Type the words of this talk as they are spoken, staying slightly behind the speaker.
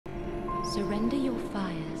Surrender your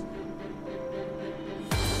fires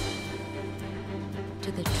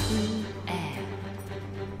to the true air.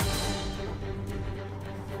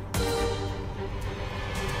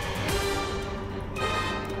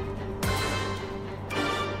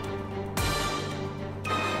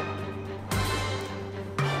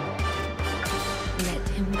 Let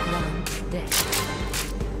him grant death.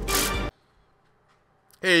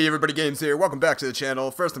 Hey everybody, Games here. Welcome back to the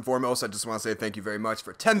channel. First and foremost, I just want to say thank you very much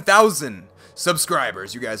for 10,000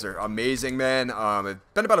 subscribers. You guys are amazing, man. It's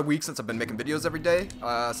been about a week since I've been making videos every day,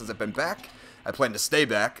 since I've been back. I plan to stay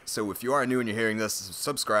back, so if you are new and you're hearing this,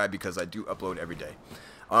 subscribe because I do upload every day.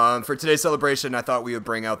 For today's celebration, I thought we would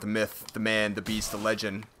bring out the myth, the man, the beast, the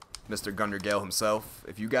legend, Mr. Gundyr Gael himself.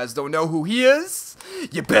 If you guys don't know who he is,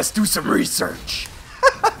 you best do some research.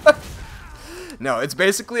 No, it's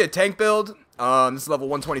basically a tank build. This is level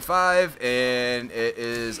 125, and it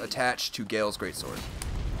is attached to Gael's greatsword.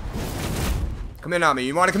 Come in on me.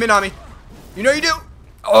 You want to come in on me? You know you do.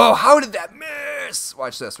 Oh, how did that miss?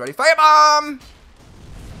 Watch this. Ready? Firebomb!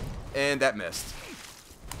 And that missed.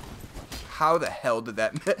 How the hell did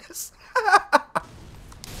that miss?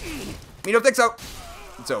 You don't think so?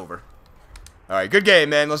 It's over. Alright, good game,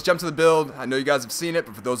 man. Let's jump to the build. I know you guys have seen it,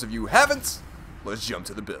 but for those of you who haven't, let's jump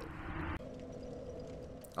to the build.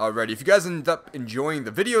 Alrighty, if you guys end up enjoying the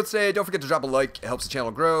video today, don't forget to drop a like. It helps the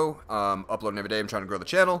channel grow. Uploading every day, I'm trying to grow the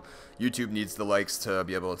channel. YouTube needs the likes to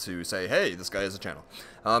be able to say, hey, this guy has a channel.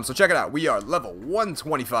 So check it out. We are level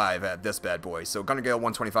 125 at this bad boy. So Gundyr Gael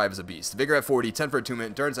 125 is a beast. Vigor at 40, 10 for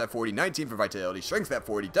attunement, endurance at 40, 19 for vitality, strength at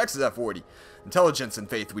 40, dex is at 40, intelligence and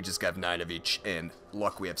faith, we just got 9 of each, and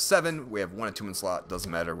luck we have 7. We have 1 attunement slot. Doesn't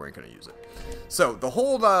matter, we ain't going to use it. So the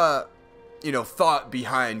whole, thought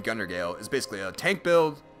behind Gundyr Gael is basically a tank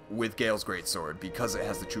build with Gael's greatsword. Because it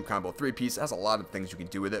has the true combo 3-piece, it has a lot of things you can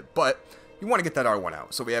do with it, but you want to get that R1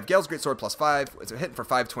 out. So we have Gael's greatsword plus 5. It's a hitting for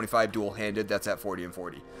 525 dual-handed. That's at 40 and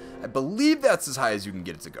 40. I believe that's as high as you can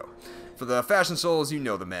get it to go. For the fashion souls, you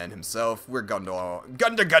know the man himself. We're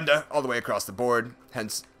Gundyr all the way across the board.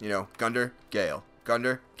 Hence, Gundyr Gael.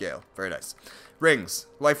 Gundyr Gael. Very nice. Rings.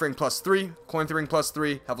 Life ring plus 3, coin ring plus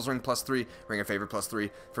 3, Hevel's ring plus 3, ring of favor plus 3.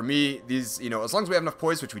 For me, these, as long as we have enough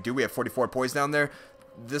poise, which we do, we have 44 poise down there.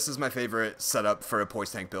 This is my favorite setup for a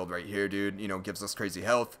poise tank build right here, dude. Gives us crazy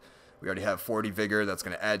health. We already have 40 vigor. That's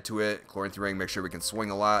going to add to it. Chlorine ring, make sure we can swing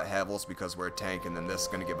a lot. Havels because we're a tank. And then this is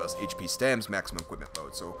going to give us HP stems, maximum equipment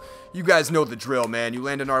mode. So you guys know the drill, man. You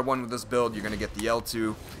land an R1 with this build, you're going to get the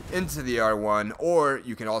L2 into the R1. Or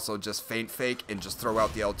you can also just feint fake and just throw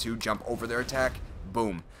out the L2, jump over their attack.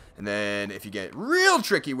 Boom. And then if you get real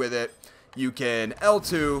tricky with it, you can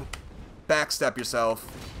L2, backstep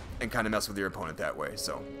yourself, and kind of mess with your opponent that way.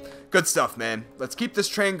 So, good stuff, man. Let's keep this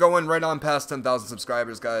train going right on past 10,000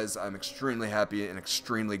 subscribers, guys. I'm extremely happy and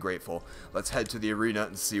extremely grateful. Let's head to the arena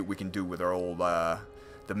and see what we can do with our old, the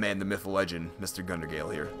man, the myth, the legend, Mr. Gundyr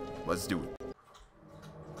Gael here. Let's do it.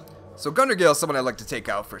 So, Gundyr Gael is someone I like to take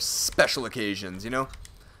out for special occasions,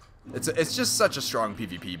 It's just such a strong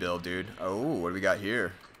PvP build, dude. Oh, what do we got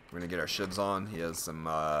here? We're gonna get our shivs on. He has some,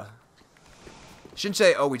 Shouldn't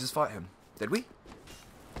say, oh, we just fought him. Did we?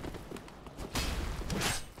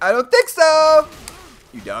 I don't think so!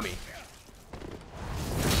 You dummy.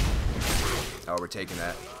 Oh, we're taking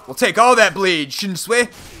that. We'll take all that bleed, shouldn't we?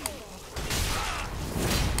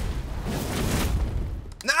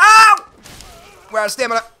 No! We're out of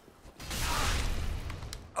stamina.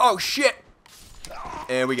 Oh, shit.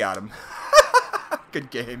 And we got him. Good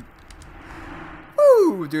game.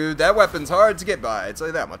 Woo, dude, that weapon's hard to get by, I'll tell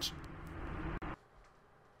you that much.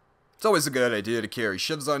 It's always a good idea to carry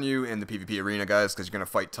shivs on you in the PvP arena, guys, because you're going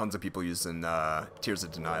to fight tons of people using Tears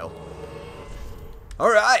of Denial.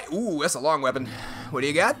 Alright, ooh, that's a long weapon. What do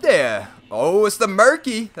you got there? Oh, it's the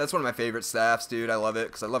Murky. That's one of my favorite staffs, dude. I love it,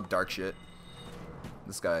 because I love dark shit.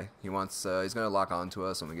 This guy, he wants, he's going to lock onto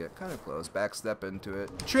us when we get kind of close. Backstep into it.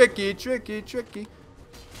 Tricky, tricky, tricky.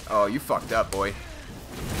 Oh, you fucked up, boy.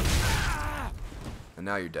 And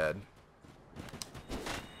now you're dead.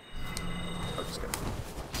 Oh, just kidding.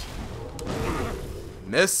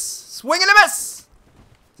 Miss. Swing and a miss!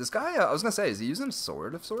 This guy, I was going to say, is he using a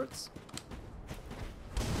sword of sorts?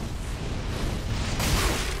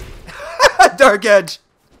 Dark Edge!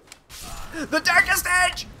 The darkest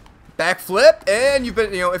edge! Backflip, and you've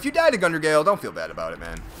been, if you die to Gundyr Gael, don't feel bad about it,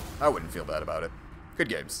 man. I wouldn't feel bad about it. Good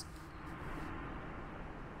games.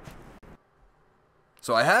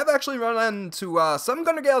 So I have actually run into some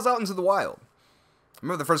Gundyr Gaels out into the wild. I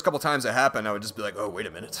remember the first couple times it happened, I would just be like, oh, wait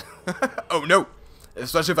a minute. Oh, no.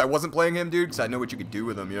 Especially if I wasn't playing him, dude, because I know what you could do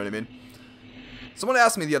with him, you know what I mean? Someone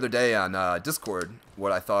asked me the other day on Discord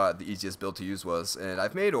what I thought the easiest build to use was, and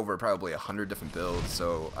I've made over probably 100 different builds.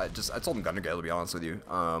 So I told him Gundyr Gael, to be honest with you.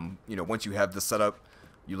 You know, once you have this set up,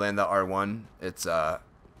 you land that R1, it's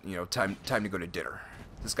you know, time to go to dinner.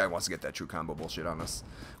 This guy wants to get that true combo bullshit on us.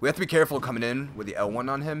 We have to be careful coming in with the L1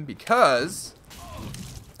 on him because,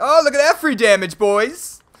 oh, look at that free damage,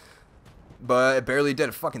 boys. But it barely did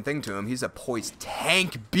a fucking thing to him. He's a poised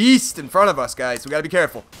tank beast in front of us, guys. We gotta be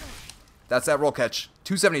careful. That's that roll catch.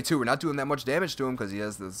 272. We're not doing that much damage to him because he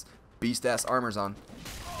has this beast-ass armors on.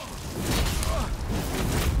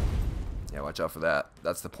 Yeah, watch out for that.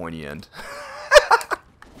 That's the pointy end.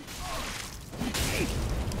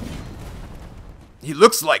 He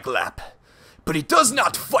looks like Lap, but he does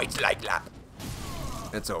not fight like Lap.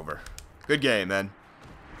 It's over. Good game, man.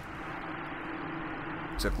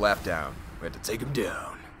 Took Lap down. We had to take him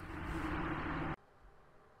down.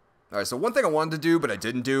 Alright, so one thing I wanted to do, but I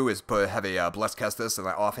didn't do, is have a Blessed Kestis in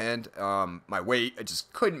my offhand. My weight, I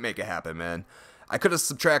just couldn't make it happen, man. I could have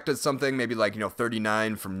subtracted something, maybe like, you know,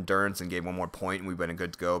 39 from endurance and gave one more point, and we would have been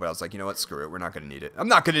good to go. But I was like, you know what, screw it. We're not going to need it. I'm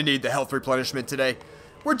not going to need the health replenishment today.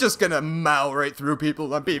 We're just going to mow right through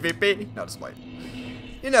people on PvP. Not a spite.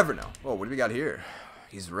 You never know. Oh, what do we got here?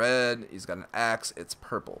 He's red. He's got an axe. It's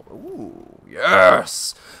purple. Ooh,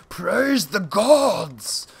 yes. Praise the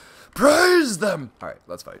gods. Praise them. All right,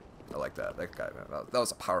 let's fight. I like that. That guy, man. That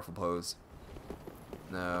was a powerful pose.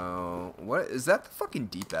 No. What? Is that the fucking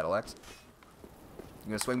deep battle axe? You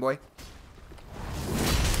gonna swing, boy?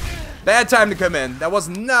 Bad time to come in. That was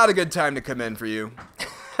not a good time to come in for you.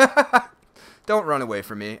 Don't run away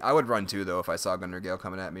from me. I would run too, though, if I saw Gundyr Gael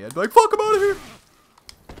coming at me. I'd be like, fuck him out of here.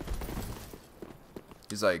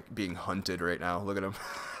 He's like being hunted right now. Look at him.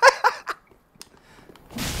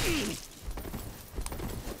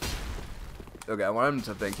 Okay, I want him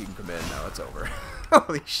to think he can come in. Now it's over.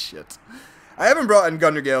 Holy shit. I haven't brought in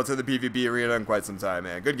Gundyr Gael to the PvP arena in quite some time,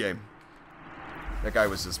 man. Good game. That guy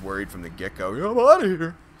was just worried from the get-go. I'm out of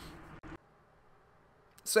here.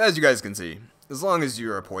 So as you guys can see, as long as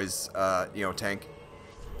you're a poise, you know, tank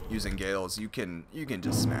using Gales, you can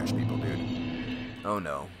just smash people, dude. Oh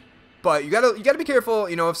no. But you gotta be careful.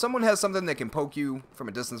 You know, if someone has something that can poke you from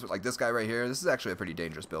a distance, like this guy right here, this is actually a pretty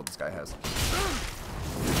dangerous build this guy has.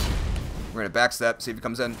 We're gonna backstep, see if he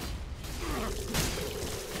comes in.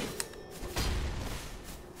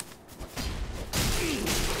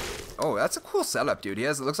 Oh, that's a cool setup, dude.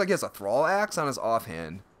 It looks like he has a Thrall axe on his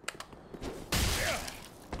offhand.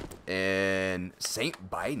 And St.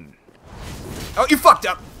 Biden. Oh, you fucked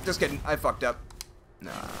up. Just kidding. I fucked up.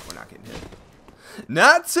 Nah, we're not getting hit.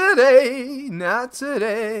 Not today. Not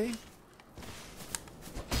today.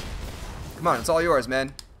 Come on, it's all yours,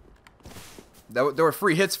 man. There were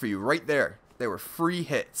free hits for you right there. They were free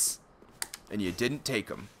hits. And you didn't take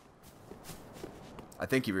them. I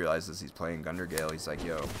think he realizes he's playing Gundyr Gael. He's like,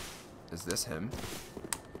 yo, is this him?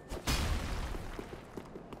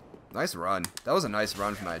 Nice run. That was a nice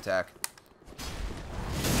run for my attack.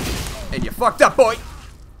 And you fucked up, boy!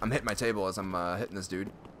 I'm hitting my table as I'm hitting this dude.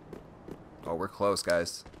 Oh, we're close,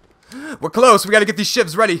 guys. We're close. We gotta get these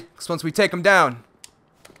shivs ready. Because once we take them down.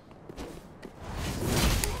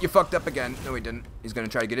 You fucked up again. No, he didn't. He's gonna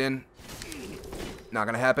try to get in. Not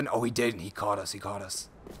gonna happen. Oh, he did. He caught us. He caught us.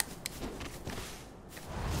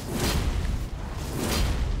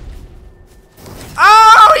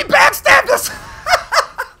 Oh, he backstabbed us!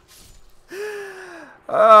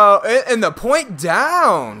 Oh, and the point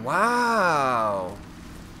down. Wow.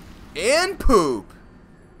 And poop.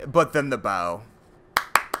 But then the bow.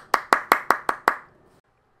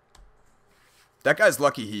 That guy's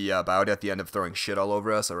lucky he bowed at the end of throwing shit all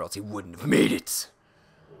over us, or else he wouldn't have made it.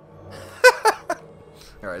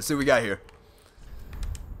 Alright, see what we got here.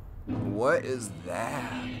 What is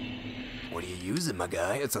that? What are you using, my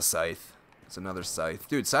guy? It's a scythe. It's another scythe.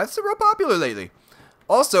 Dude, scythes are real popular lately.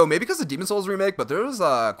 Also, maybe because of Demon Souls remake, but there's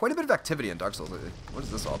quite a bit of activity in Dark Souls lately. What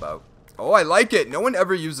is this all about? Oh, I like it. No one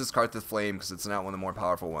ever uses Karthus Flame because it's not one of the more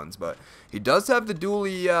powerful ones, but he does have the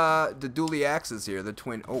dually axes here, the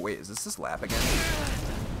twin. Oh wait, is this lap again?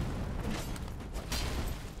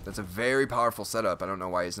 That's a very powerful setup. I don't know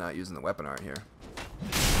why he's not using the weapon art here.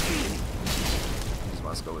 He just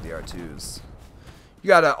wants to go with the R2s. You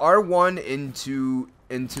got a R1 into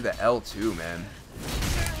the L2, man.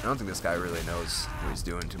 I don't think this guy really knows what he's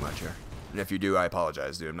doing too much here. And if you do, I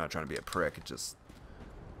apologize, dude. I'm not trying to be a prick. It just...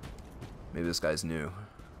 Maybe this guy's new.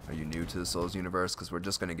 Are you new to the Souls universe? Because we're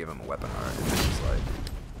just going to give him a weapon art. And he's like...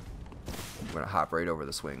 We're going to hop right over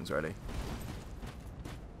the swings. Ready?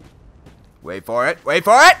 Wait for it. Wait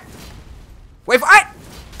for it! Wait for it!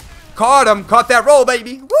 Caught him. Caught that roll,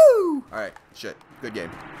 baby. Woo! Alright. Shit. Good game.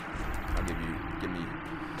 I'll give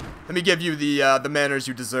Let me give you the manners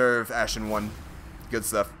you deserve, Ashen One. Good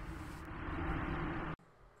stuff.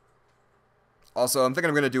 Also, I'm thinking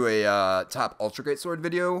I'm going to do a top Ultra Great Sword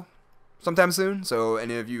video sometime soon. So,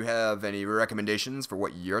 any of you have any recommendations for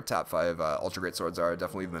what your top 5 Ultra Great Swords are,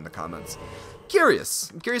 definitely leave them in the comments. I'm curious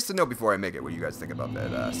to know before I make it what you guys think about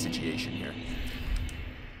that situation here.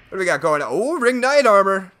 What do we got going on? Oh, Ring Knight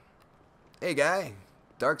armor. Hey, guy.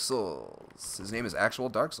 Dark Souls. His name is actual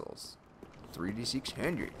Dark Souls.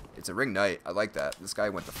 3D600. It's a Ring Knight. I like that. This guy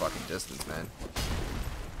went the fucking distance, man.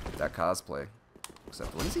 That cosplay.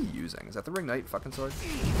 Except, what is he using? Is that the Ring Knight fucking sword?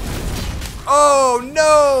 Oh,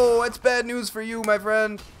 no! That's bad news for you, my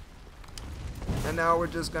friend. And now we're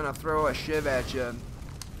just gonna throw a shiv at you.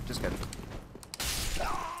 Just kidding.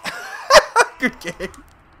 Good game.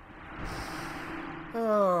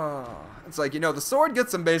 Oh. It's like, you know, the sword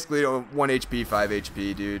gets him basically 1 HP, 5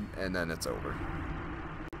 HP, dude. And then it's over.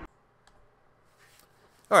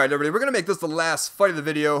 Alright, everybody. We're gonna make this the last fight of the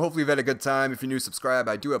video. Hopefully you've had a good time. If you're new, subscribe.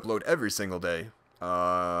 I do upload every single day.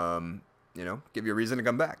 You know, give you a reason to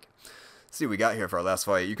come back. Let's see what we got here for our last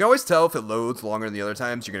fight. You can always tell if it loads longer than the other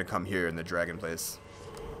times. You're going to come here in the dragon place.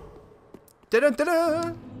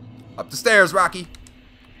 Da-da-da-da! Up the stairs, Rocky.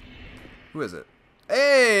 Who is it?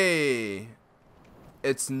 Hey!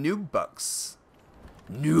 It's Noob Bucks.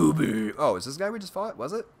 Newbie. Oh, is this guy we just fought?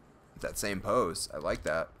 Was it? It's that same pose. I like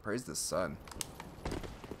that. Praise the sun.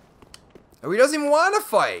 Oh, he doesn't even want to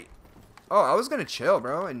fight. Oh, I was going to chill,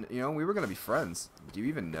 bro. And, you know, we were going to be friends. Do you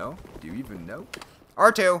even know? Do you even know?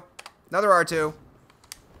 R2. Another R2.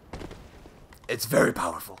 It's very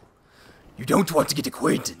powerful. You don't want to get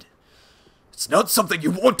acquainted. It's not something you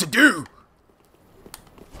want to do.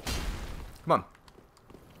 Come on.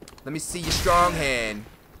 Let me see your strong hand.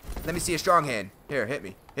 Let me see your strong hand. Here, hit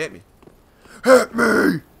me. Hit me. Hit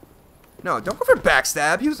me! No, don't go for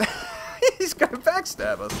backstab. He was he's gonna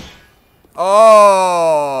backstab us.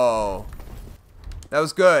 Oh! That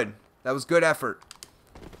was good. That was good effort.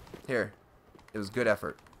 Here. It was good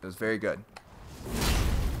effort. It was very good.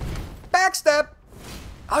 Backstab!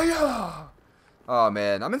 Oh,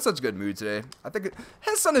 man. I'm in such a good mood today. I think it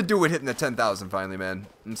has something to do with hitting the 10,000 finally, man.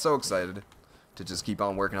 I'm so excited to just keep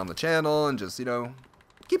on working on the channel and just, you know,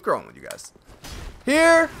 keep growing with you guys.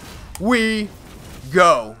 Here we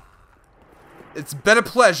go. It's been a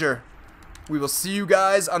pleasure. We will see you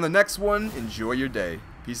guys on the next one. Enjoy your day.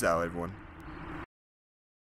 Peace out, everyone.